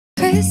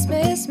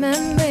Christmas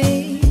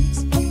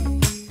memories.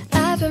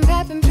 I've been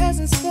wrapping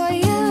presents for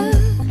you.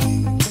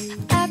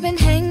 I've been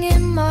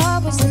hanging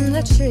marbles in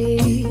the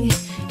tree,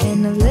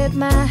 and I've lit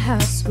my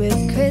house with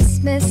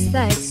Christmas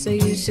lights. So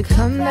you should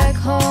come back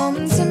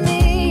home to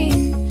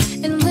me.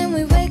 And when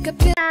we wake up,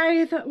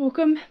 guys,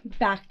 welcome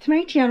back to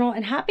my channel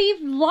and happy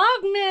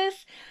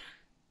Vlogmas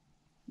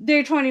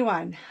day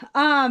 21.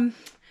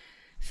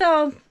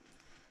 So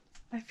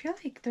I feel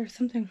like there's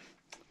something.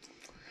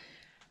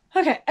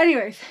 Okay,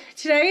 anyways,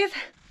 today's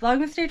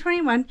Vlogmas day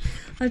 21.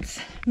 Let's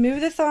move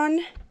this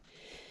on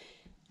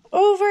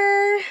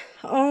over.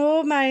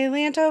 Oh, my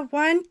Atlanta.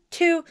 1,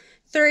 2,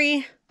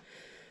 3,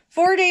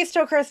 4 days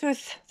till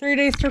Christmas. 3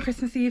 days till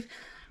Christmas Eve.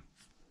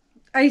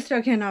 I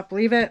still cannot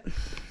believe it.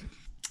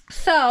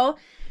 So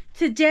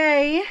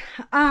today,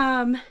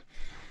 I'm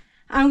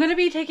going to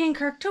be taking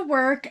Kirk to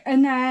work,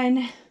 and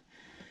then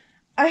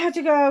I have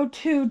to go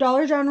to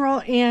Dollar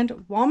General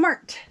and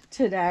Walmart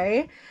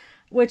today,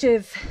 which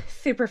is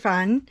super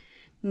fun.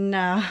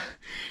 No,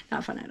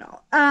 not fun at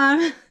all.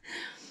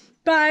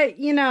 But,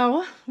 you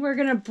know, we're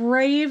going to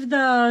brave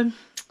the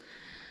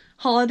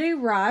holiday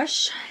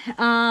rush.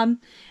 We're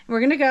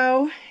going to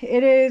go.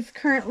 It is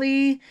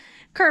currently,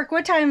 Kirk,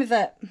 what time is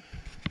it?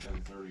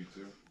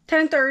 10:32.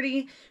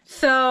 10:30.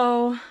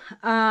 So,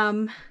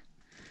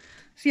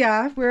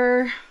 yeah,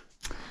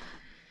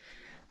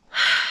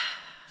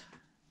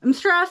 I'm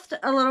stressed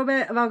a little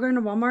bit about going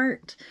to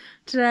Walmart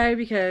today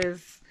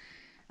because,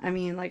 I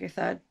mean, like I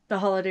said, the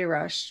holiday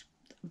rush.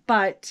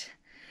 But,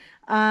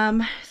 so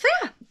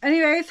yeah,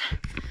 anyways,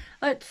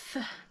 let's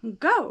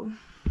go.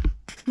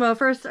 Well,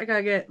 first I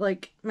gotta get,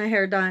 like, my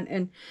hair done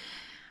and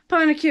put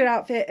on a cute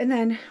outfit, and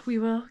then we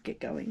will get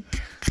going.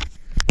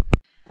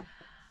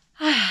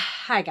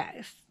 Hi,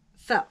 guys.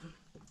 So,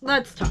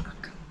 let's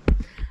talk.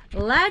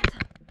 Let's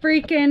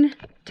freaking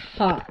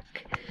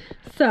talk.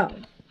 So,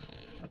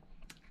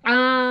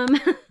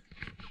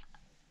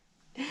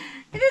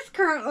 it is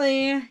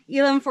currently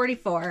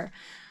 11:44.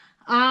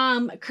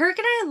 Kirk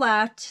and I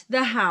left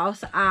the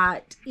house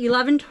at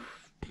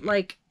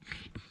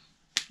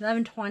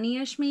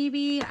 11:20ish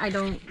maybe. I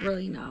don't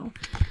really know.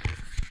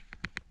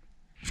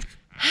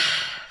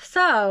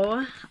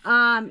 So,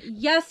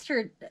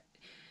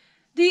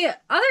 the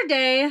other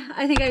day,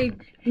 I think I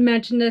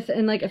mentioned this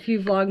in like a few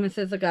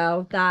Vlogmases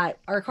ago, that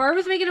our car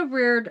was making a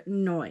weird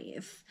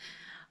noise.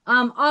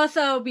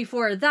 Also,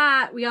 before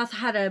that, we also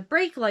had a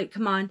brake light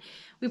come on.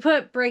 We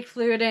put brake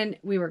fluid in,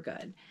 we were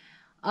good.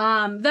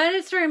 Then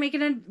it started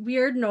making a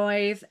weird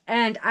noise,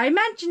 and I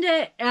mentioned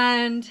it,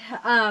 and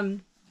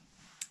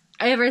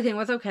everything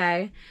was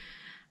okay.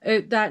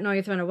 That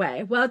noise went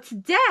away. Well,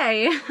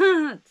 today,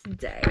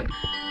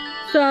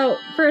 so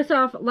first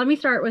off, let me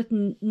start with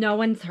no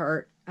one's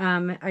hurt.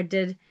 No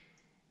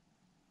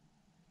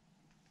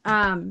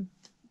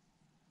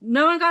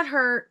one got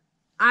hurt.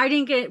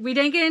 We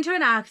didn't get into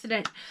an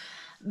accident.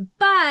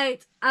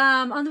 But,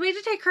 on the way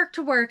to take Kirk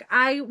to work,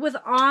 I was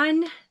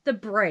on the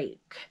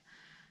brake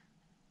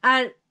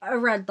at a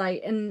red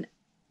light, and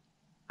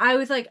I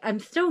was like, I'm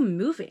still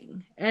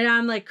moving. And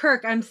I'm like,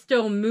 Kirk, I'm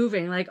still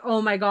moving. Like,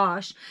 oh my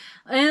gosh.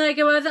 And like,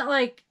 it wasn't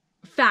like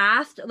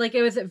fast. Like,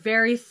 it was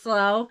very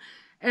slow.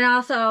 And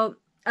also,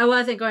 I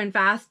wasn't going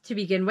fast to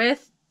begin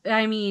with.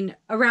 I mean,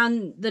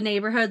 around the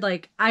neighborhood,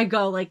 like, I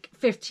go like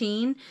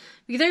 15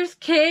 because there's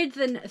kids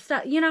and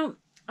stuff, you know.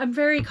 I'm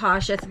very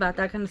cautious about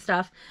that kind of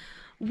stuff.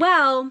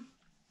 Well,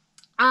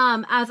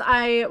 as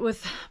I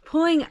was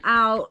pulling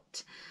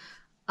out,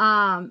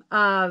 as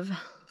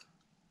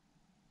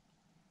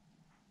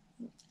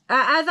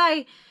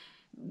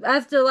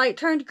the light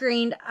turned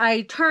green,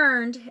 I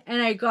turned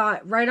and I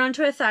got right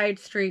onto a side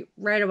street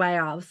right away,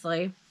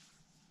 obviously.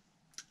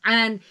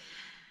 And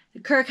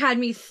Kirk had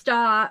me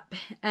stop,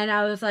 and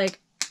I was like,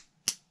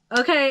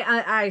 okay,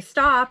 I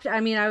stopped.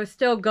 I mean, I was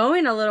still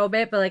going a little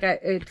bit, but like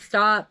it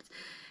stopped.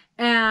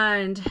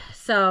 And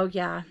so,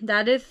 yeah,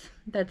 that's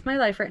my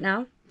life right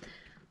now.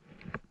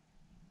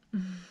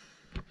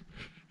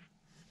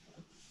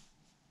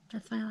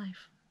 That's my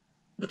life.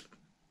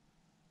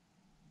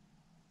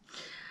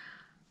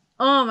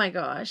 Oh my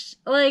gosh.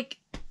 Like,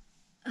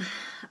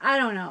 I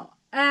don't know.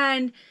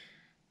 And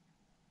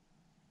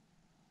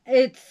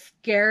it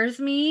scares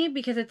me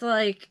because it's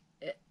like,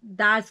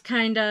 that's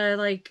kind of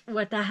like,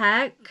 what the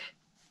heck?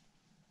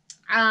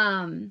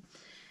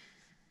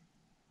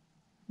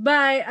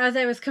 But as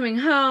I was coming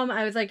home,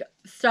 I was like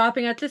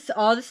stopping at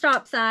all the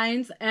stop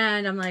signs,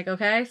 and I'm like,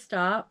 okay,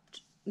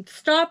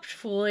 stopped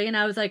fully. And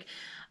I was like,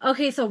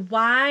 okay, so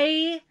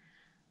why,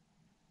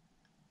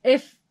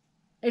 if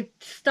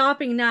it's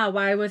stopping now,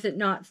 why was it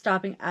not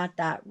stopping at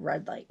that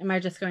red light? Am I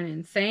just going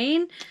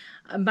insane?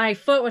 My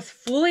foot was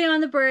fully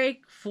on the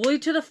brake, fully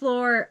to the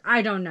floor.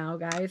 I don't know,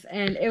 guys.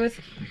 And it was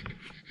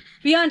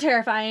beyond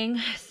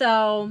terrifying.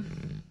 So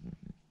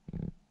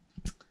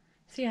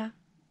yeah.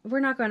 We're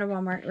not going to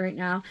Walmart right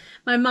now.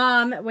 My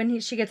mom,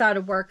 when she gets out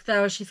of work,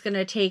 though, she's going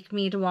to take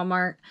me to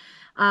Walmart.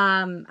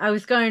 I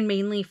was going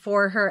mainly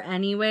for her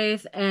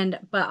anyways,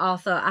 but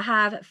also I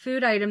have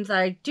food items that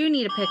I do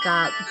need to pick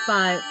up,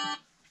 but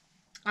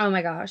oh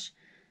my gosh.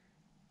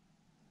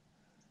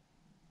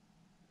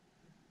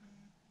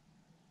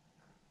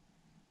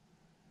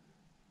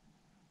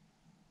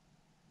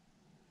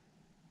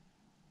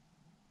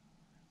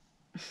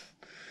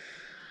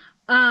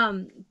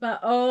 But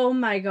oh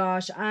my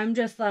gosh, I'm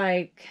just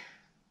like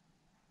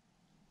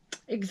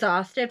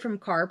exhausted from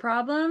car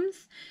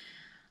problems.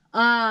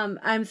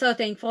 I'm so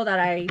thankful that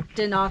I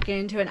did not get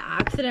into an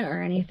accident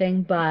or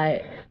anything,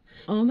 but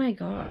oh my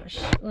gosh,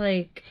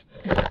 like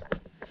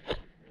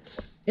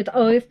it's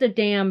always the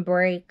damn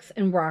brakes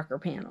and rocker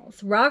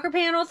panels. Rocker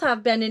panels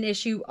have been an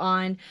issue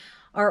on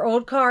our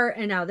old car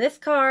and now this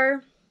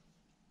car.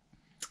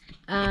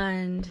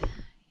 And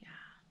yeah,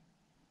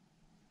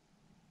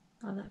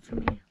 love that for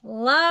me.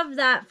 Love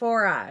that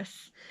for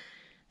us.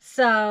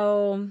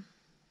 So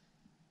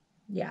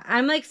yeah,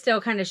 I'm like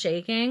still kind of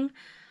shaking.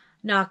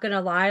 Not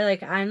gonna lie,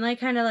 like I'm like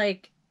kind of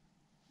like,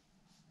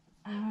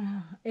 I don't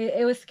know.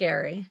 It was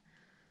scary.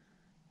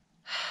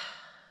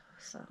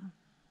 So,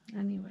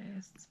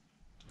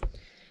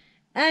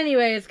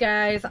 anyways,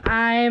 guys,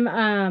 I'm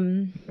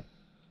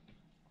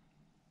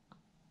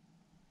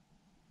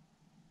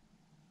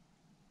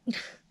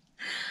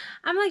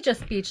I'm like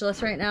just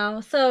speechless right now.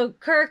 So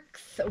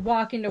Kirk's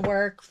walking to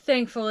work.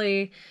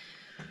 Thankfully,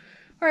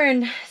 we're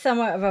in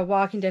somewhat of a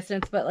walking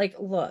distance, but like,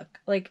 look,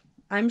 like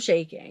I'm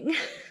shaking.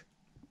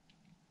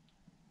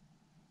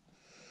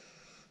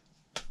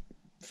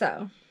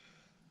 So,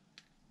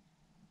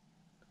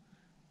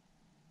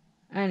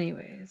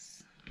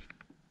 anyways,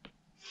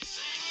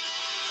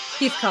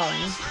 he's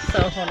calling. So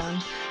hold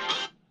on.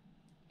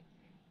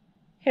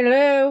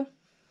 Hello.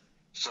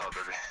 What's up,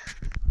 baby?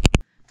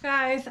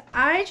 Guys,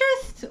 I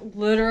just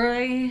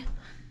literally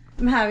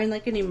am having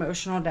like an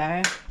emotional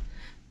day.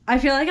 I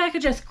feel like I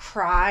could just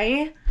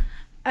cry.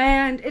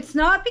 And it's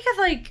not because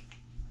like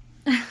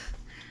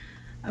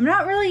I'm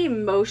not really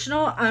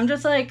emotional. I'm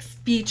just like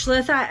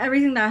speechless at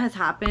everything that has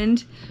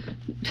happened.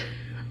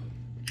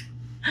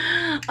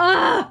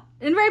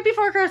 And right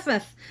before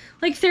Christmas.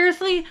 Like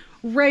seriously,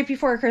 right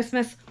before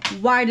Christmas.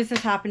 Why does this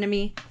happen to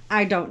me?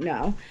 I don't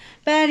know.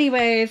 But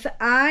anyways,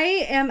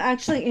 I am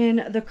actually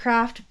in the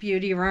craft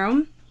beauty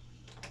room.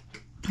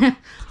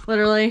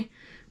 Literally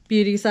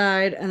beauty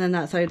side, and then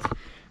that side's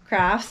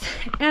crafts.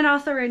 And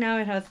also right now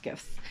it has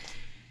gifts.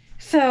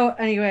 So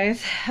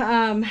anyways,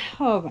 oh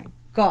my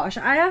gosh,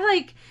 I'm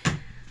like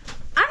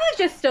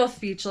just still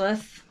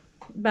speechless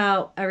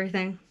about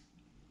everything.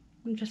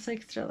 I'm just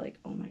like still like,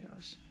 oh my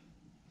gosh.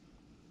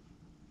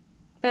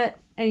 But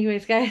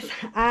anyways, guys,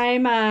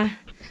 I'm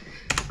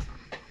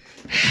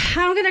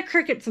gonna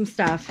cricket some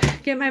stuff,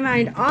 get my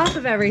mind off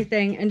of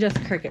everything and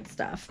just cricket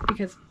stuff,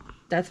 because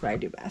that's what I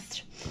do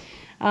best.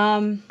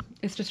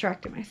 Is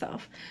distracting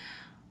myself.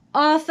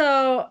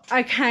 Also,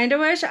 I kind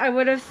of wish I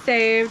would have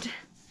saved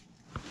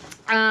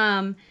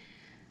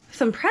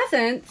some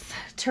presents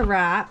to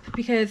wrap,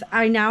 because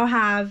I now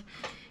have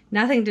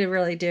nothing to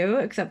really do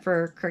except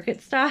for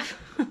cricket stuff.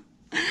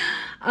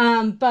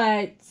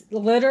 But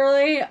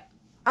literally,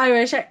 I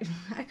wish I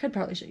could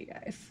probably show you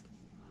guys.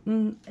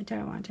 I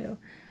don't want to.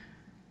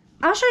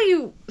 I'll show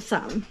you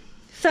some.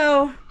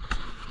 So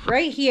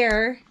right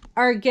here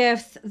are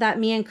gifts that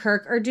me and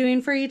Kirk are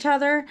doing for each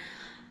other.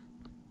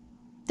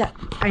 That,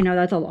 I know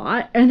that's a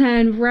lot. And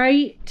then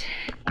right,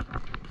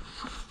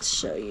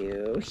 show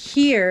you,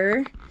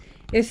 here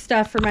is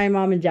stuff for my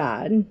mom and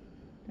dad,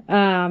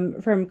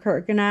 from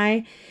Kirk and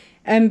I.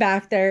 And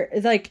back there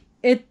is like,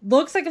 it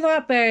looks like a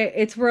lot, but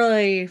it's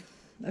really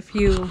a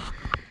few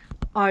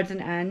odds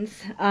and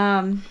ends.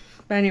 But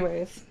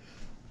anyways,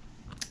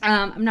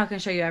 I'm not going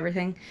to show you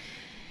everything.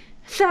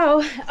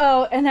 So,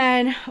 oh, and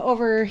then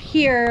over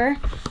here,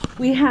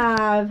 we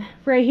have,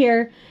 right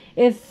here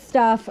is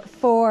stuff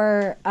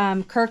for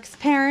Kirk's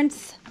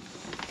parents.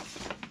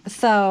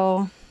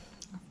 So,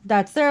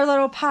 that's their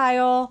little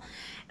pile.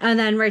 And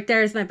then right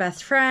there is my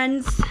best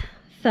friend's.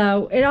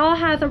 So, it all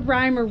has a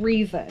rhyme or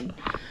reason.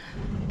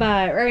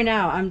 But right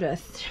now,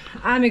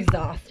 I'm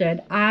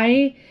exhausted.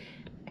 I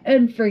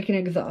am freaking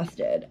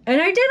exhausted.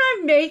 And I did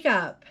my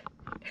makeup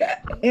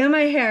and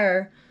my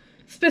hair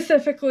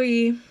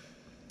specifically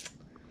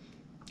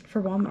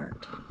for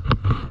Walmart.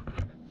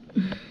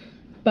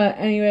 But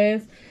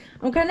anyways,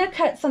 I'm gonna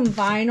cut some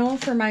vinyl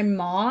for my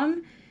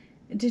mom.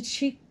 Did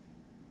she?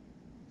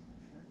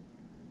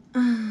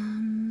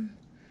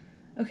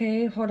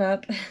 Okay, hold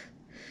up.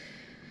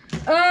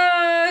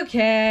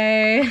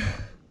 Okay.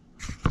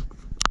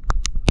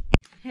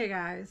 Hey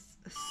guys,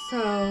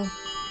 so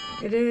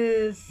it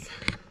is,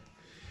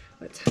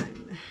 what time?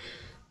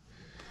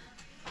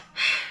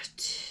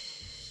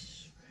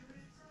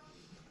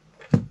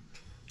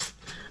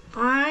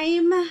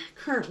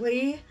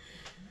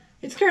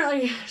 It's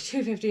currently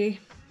 2:50.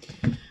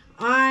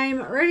 I'm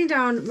writing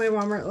down my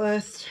Walmart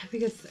list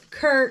because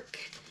Kirk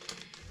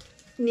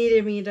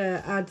needed me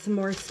to add some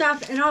more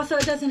stuff. And also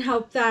it doesn't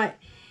help that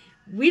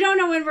we don't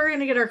know when we're going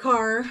to get our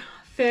car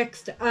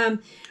fixed.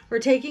 We're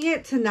taking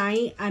it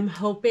tonight. I'm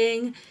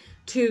hoping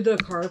to the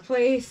car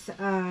place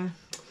for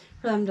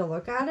them to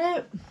look at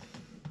it.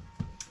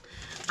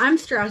 I'm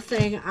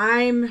stressing.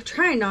 I'm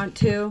trying not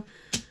to,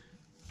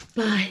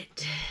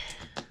 but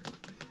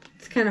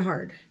it's kind of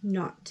hard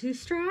not to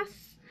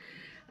stress.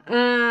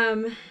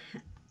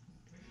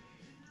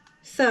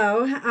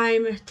 So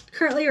I'm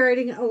currently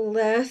writing a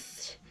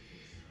list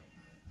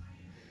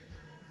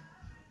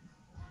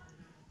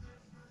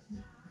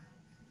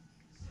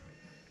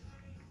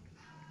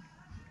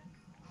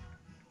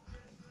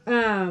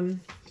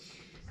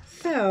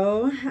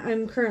So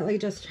I'm currently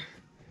just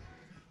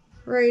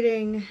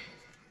writing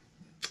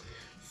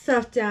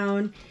stuff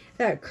down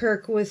that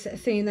Kirk was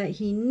saying that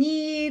he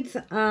needs.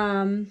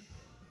 Almond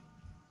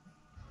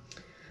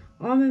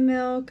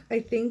milk. I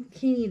think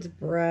he needs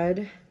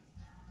bread.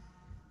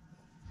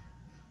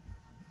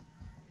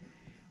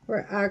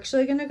 We're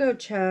actually gonna go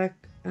check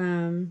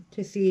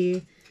to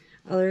see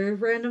other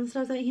random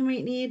stuff that he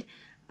might need.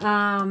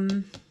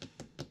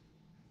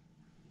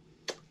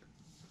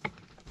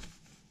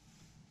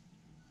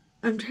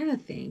 I'm trying to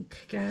think,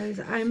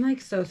 guys. I'm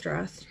like so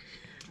stressed.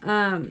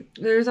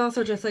 There's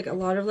also just like a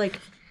lot of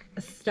like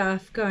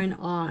stuff going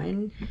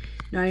on,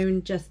 not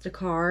even just a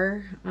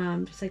car,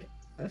 just like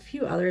a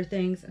few other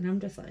things, and I'm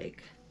just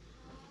like,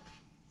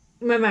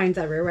 my mind's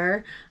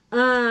everywhere.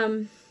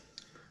 I'm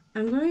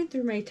going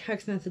through my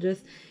text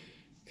messages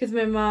because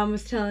my mom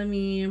was telling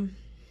me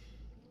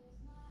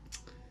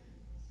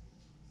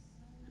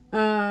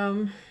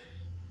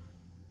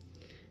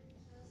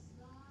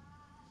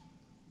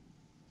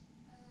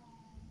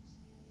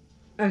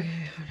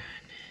okay, hold on.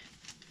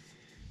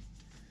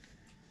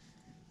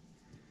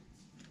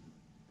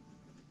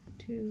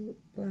 2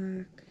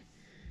 black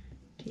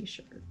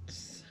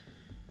t-shirts.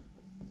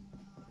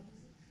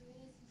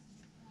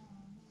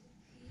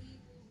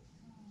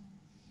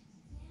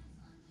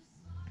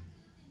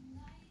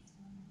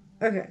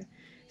 Okay,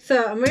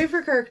 so I'm waiting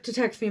for Kirk to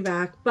text me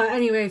back. But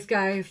anyways,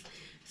 guys,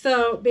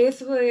 so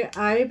basically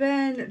I've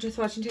been just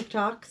watching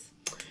TikToks,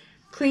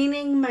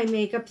 cleaning my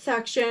makeup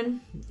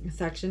section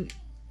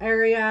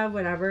area,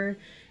 whatever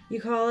you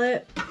call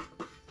it.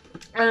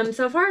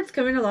 So far it's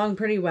coming along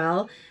pretty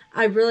well.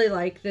 I really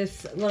like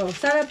this little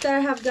setup that I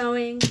have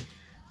going.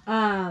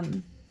 Let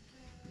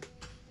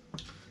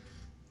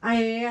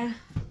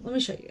me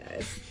show you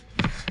guys.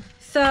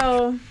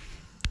 So,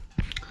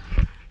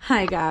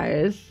 hi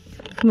guys.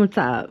 What's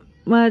up?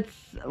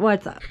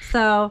 What's up?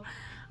 So,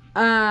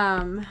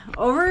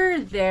 over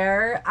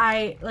there,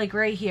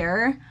 right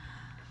here,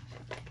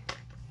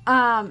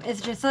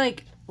 it's just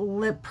like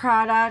lip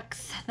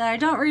products that I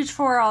don't reach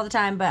for all the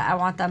time, but I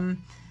want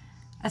them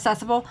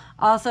accessible.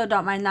 Also,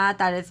 don't mind that.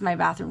 That is my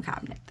bathroom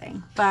cabinet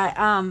thing. But,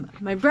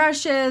 my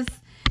brushes,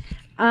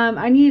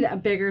 I need a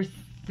bigger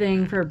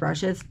thing for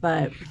brushes,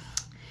 but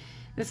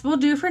this will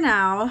do for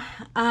now.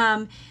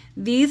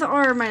 These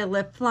are my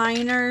lip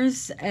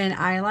liners and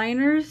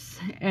eyeliners,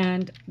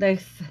 and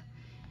this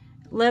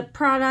lip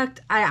product,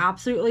 I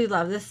absolutely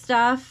love this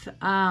stuff.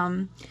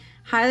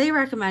 Highly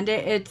recommend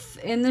it. It's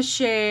in the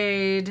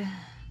shade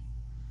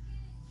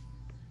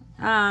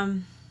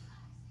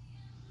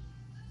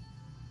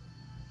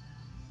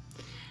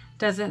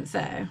doesn't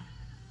say,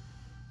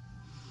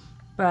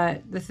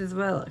 but this is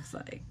what it looks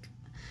like.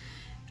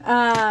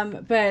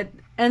 And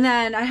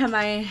then I have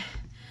my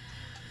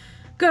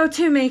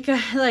go-to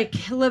makeup,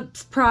 like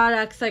lips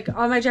products, like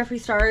all my Jeffree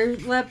Star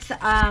lips.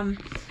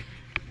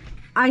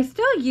 I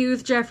still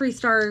use Jeffree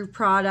Star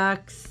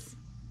products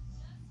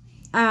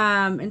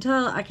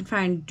until I can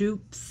find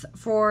dupes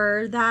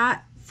for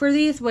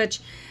these,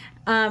 which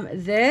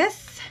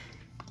this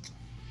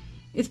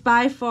is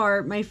by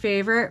far my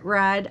favorite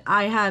red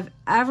I have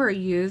ever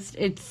used.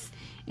 It's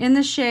in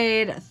the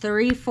shade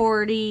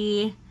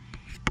 340.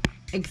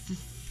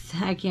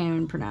 I can't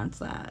even pronounce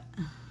that.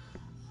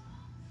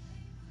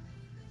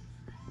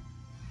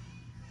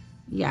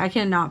 Yeah, I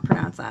cannot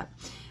pronounce that.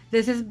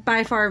 This is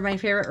by far my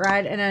favorite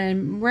red, and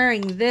I'm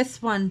wearing this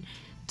one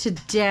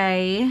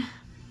today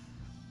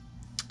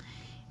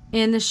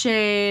in the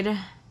shade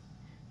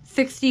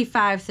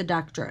 65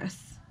 Seductress.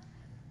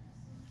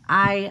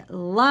 I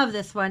love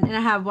this one, and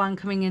I have one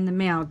coming in the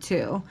mail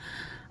too.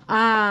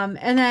 And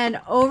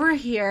then over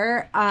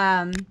here,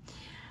 I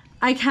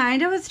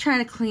kind of was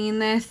trying to clean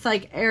this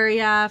like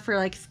area for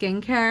like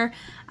skincare.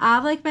 I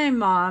have like my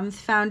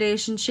mom's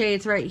foundation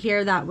shades right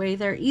here. That way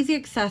they're easy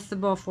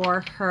accessible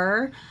for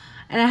her.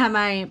 And I have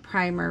my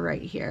primer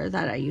right here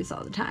that I use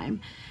all the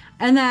time.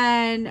 And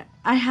then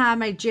I have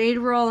my jade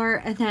roller.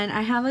 And then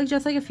I have like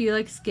just like a few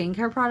like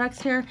skincare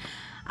products here.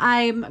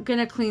 I'm going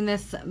to clean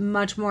this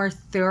much more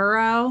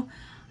thorough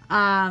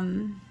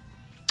one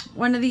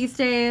of these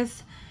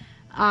days.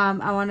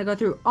 I want to go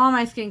through all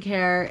my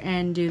skincare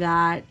and do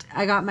that.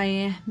 I got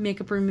my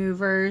makeup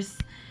removers,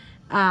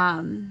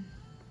 and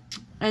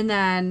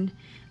then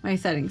my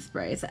setting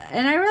sprays.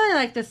 And I really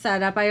like the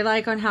setup. I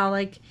like on how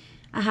like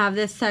I have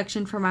this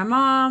section for my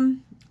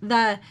mom.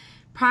 The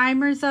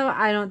primers though,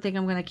 I don't think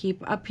I'm going to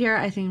keep up here.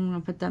 I think I'm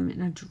going to put them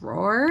in a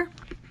drawer.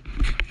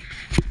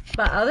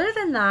 But other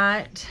than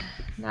that,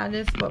 that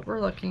is what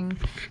we're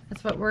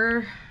that's what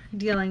we're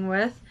dealing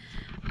with.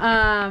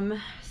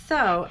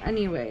 So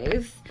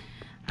anyways,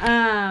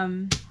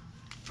 I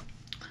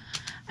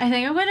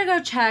think I'm going to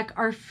go check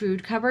our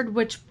food cupboard,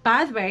 which,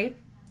 by the way,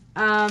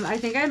 I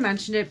think I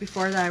mentioned it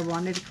before that I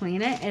wanted to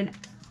clean it, and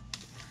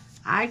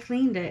I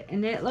cleaned it,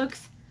 and it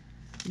looks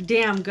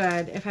damn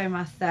good, if I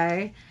must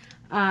say.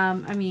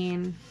 I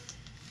mean,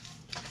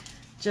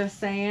 just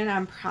saying,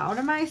 I'm proud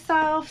of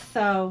myself.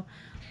 So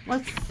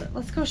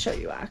let's go show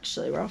you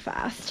actually real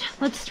fast.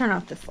 Let's turn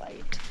off this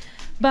light.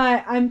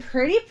 But I'm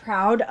pretty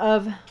proud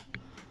of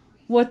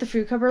what the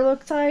food cupboard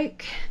looks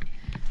like.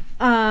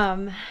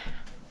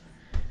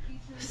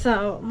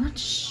 So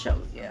let's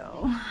show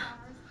you.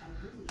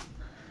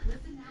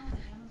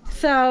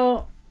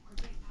 So,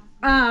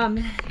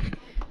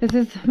 this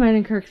is mine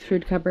and Kirk's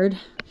food cupboard.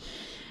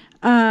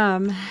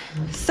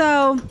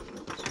 So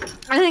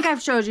I think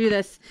I've showed you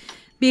this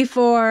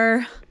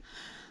before.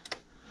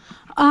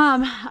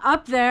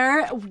 Up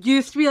there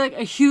used to be like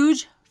a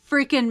huge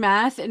freaking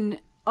mess, and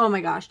oh my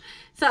gosh.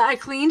 So I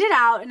cleaned it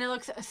out and it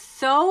looks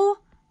so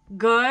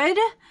good.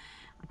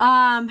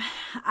 I'm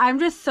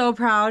just so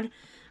proud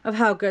of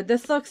how good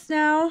this looks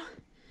now.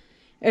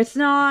 It's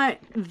not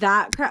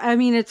that, I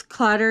mean, it's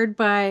cluttered,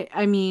 but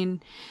I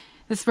mean,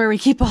 this is where we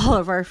keep all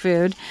of our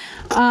food.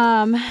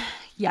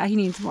 Yeah, he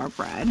needs more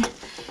bread.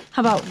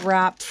 How about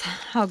wraps?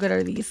 How good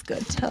are these?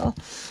 Good till.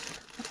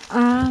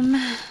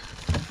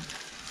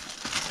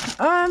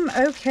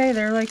 Okay,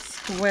 they're like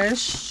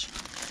squished.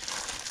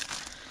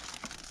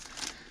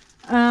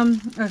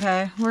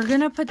 Okay, we're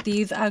gonna put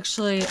these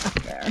actually up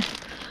there.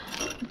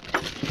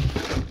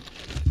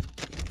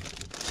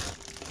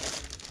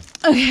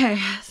 Okay,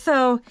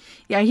 so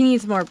yeah, he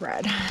needs more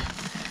bread.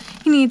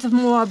 He needs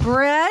more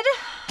bread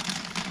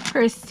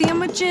for his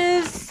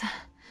sandwiches.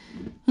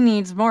 He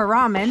needs more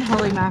ramen.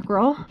 Holy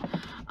mackerel.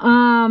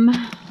 I'm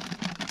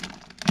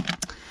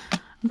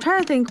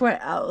trying to think what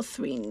else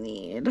we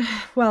need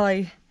while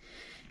I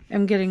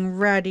am getting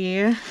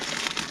ready.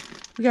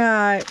 We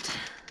got,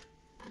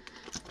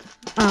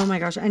 oh my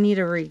gosh, I need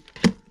to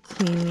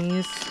re-clean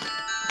these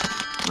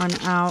on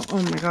out.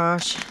 Oh my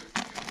gosh.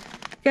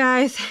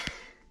 Guys,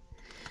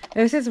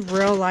 this is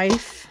real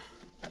life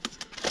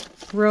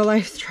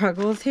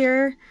struggles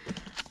here.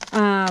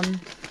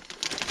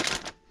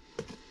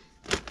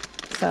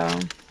 So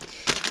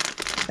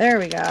there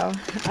we go.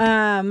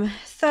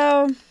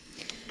 So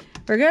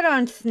we're good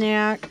on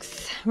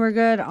snacks. We're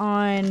good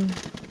on,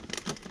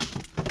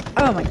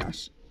 oh my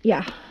gosh.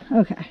 Yeah.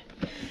 Okay.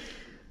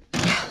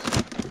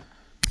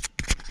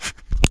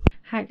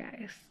 Hi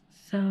guys.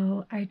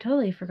 So I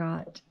totally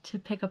forgot to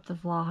pick up the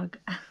vlog.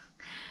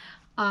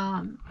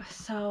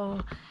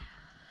 So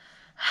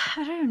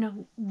I don't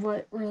know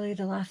what really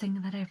the last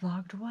thing that I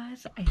vlogged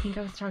was. I think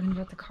I was talking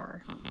about the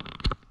car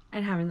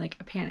and having like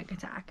a panic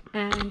attack.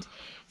 And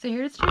so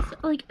here's just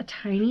like a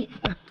tiny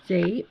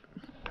update.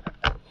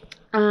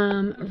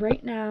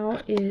 Right now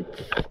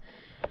it's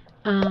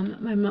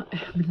my mom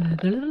can't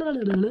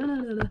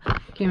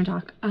even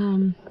talk.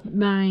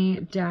 My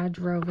dad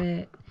drove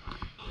it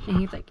and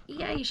he's like,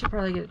 yeah, you should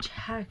probably get it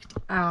checked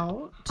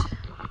out.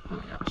 Oh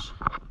my gosh,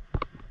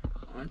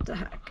 what the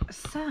heck.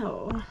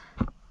 So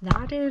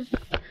that is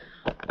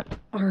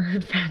our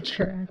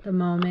adventure at the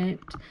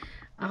moment.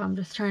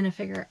 Just trying to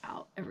figure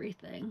out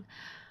everything.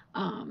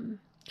 Kind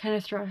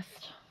of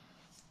stressed,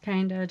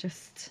 kind of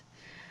just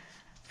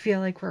feel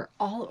like we're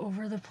all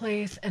over the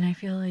place, and I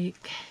feel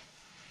like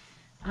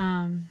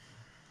I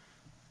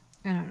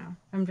don't know,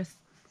 I'm just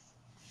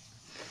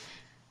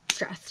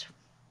stressed,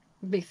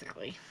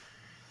 basically.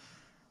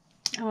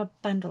 I'm a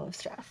bundle of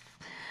stress.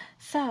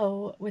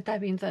 So with that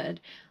being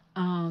said,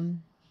 oh,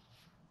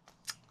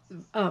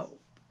 I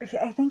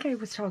think I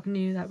was talking to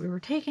you that we were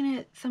taking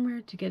it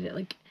somewhere to get it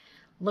like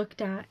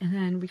looked at, and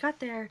then we got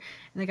there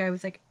and the guy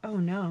was like, oh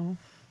no,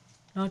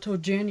 not till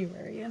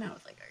January. And I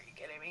was like, are you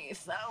kidding me?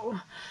 So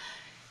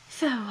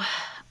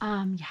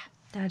yeah,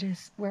 that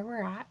is where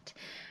we're at.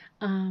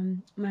 My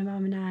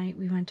mom and I,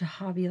 we went to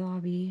Hobby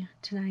Lobby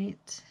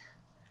tonight,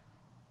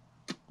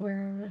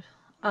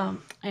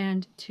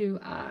 and to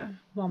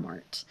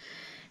Walmart,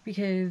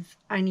 because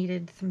I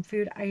needed some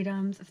food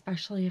items,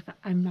 especially if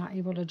I'm not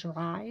able to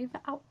drive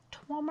out to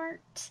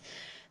Walmart.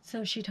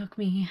 So she took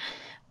me,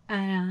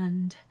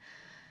 and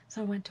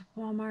so I went to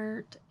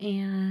Walmart,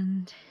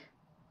 and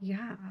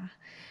yeah,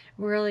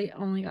 really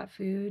only got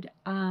food.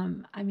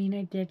 I mean,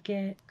 I did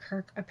get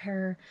Kirk a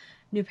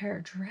new pair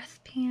of dress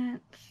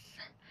pants,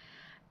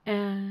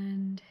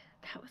 and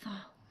that was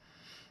all.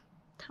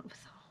 That was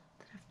all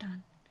that I've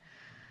done.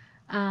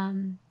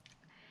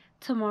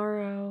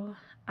 Tomorrow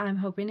I'm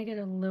hoping to get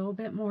a little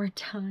bit more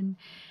done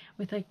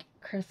with like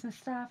Christmas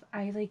stuff.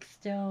 I like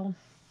still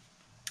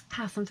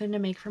have something to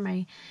make for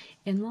my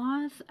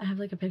in-laws. I have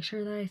like a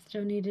picture that I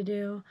still need to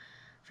do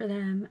for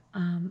them.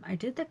 I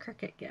did the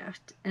Cricut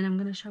gift, and I'm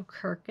gonna show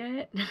Kirk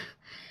it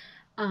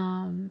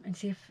and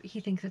see if he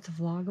thinks it's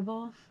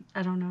vloggable.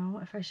 I don't know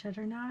if I should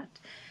or not.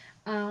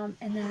 And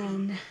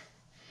then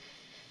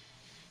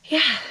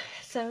yeah,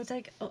 so it's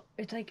like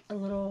a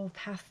little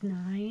past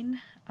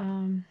 9.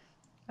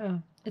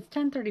 Oh, it's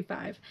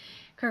 10:35.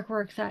 Kirk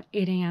works at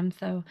 8 a.m.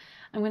 So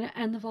I'm gonna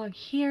end the vlog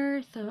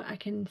here so I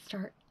can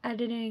start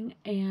editing.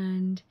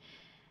 And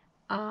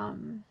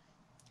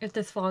if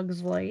this vlog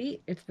is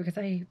late, it's because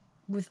I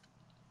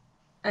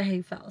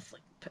fell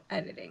asleep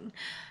editing.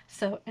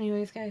 So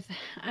anyways, guys,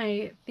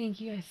 I thank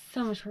you guys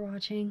so much for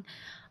watching.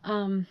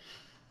 I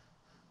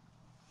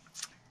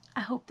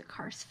hope the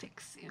car's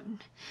fixed soon,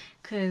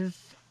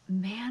 because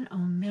man, oh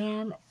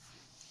man,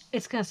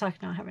 it's gonna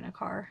suck not having a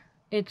car.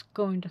 It's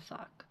going to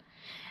suck.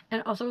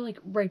 And also, like,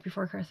 right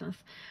before Christmas,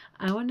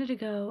 I wanted to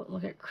go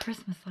look at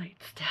Christmas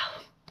lights still.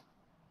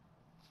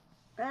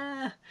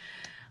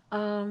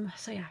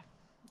 So yeah.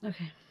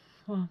 Okay.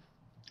 Well,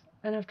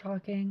 enough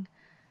talking.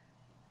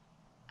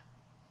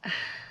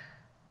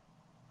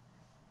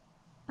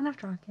 Enough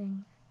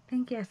talking.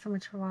 Thank you guys so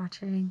much for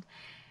watching.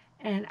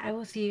 And I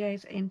will see you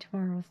guys in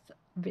tomorrow's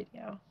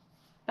video.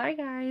 Bye,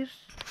 guys.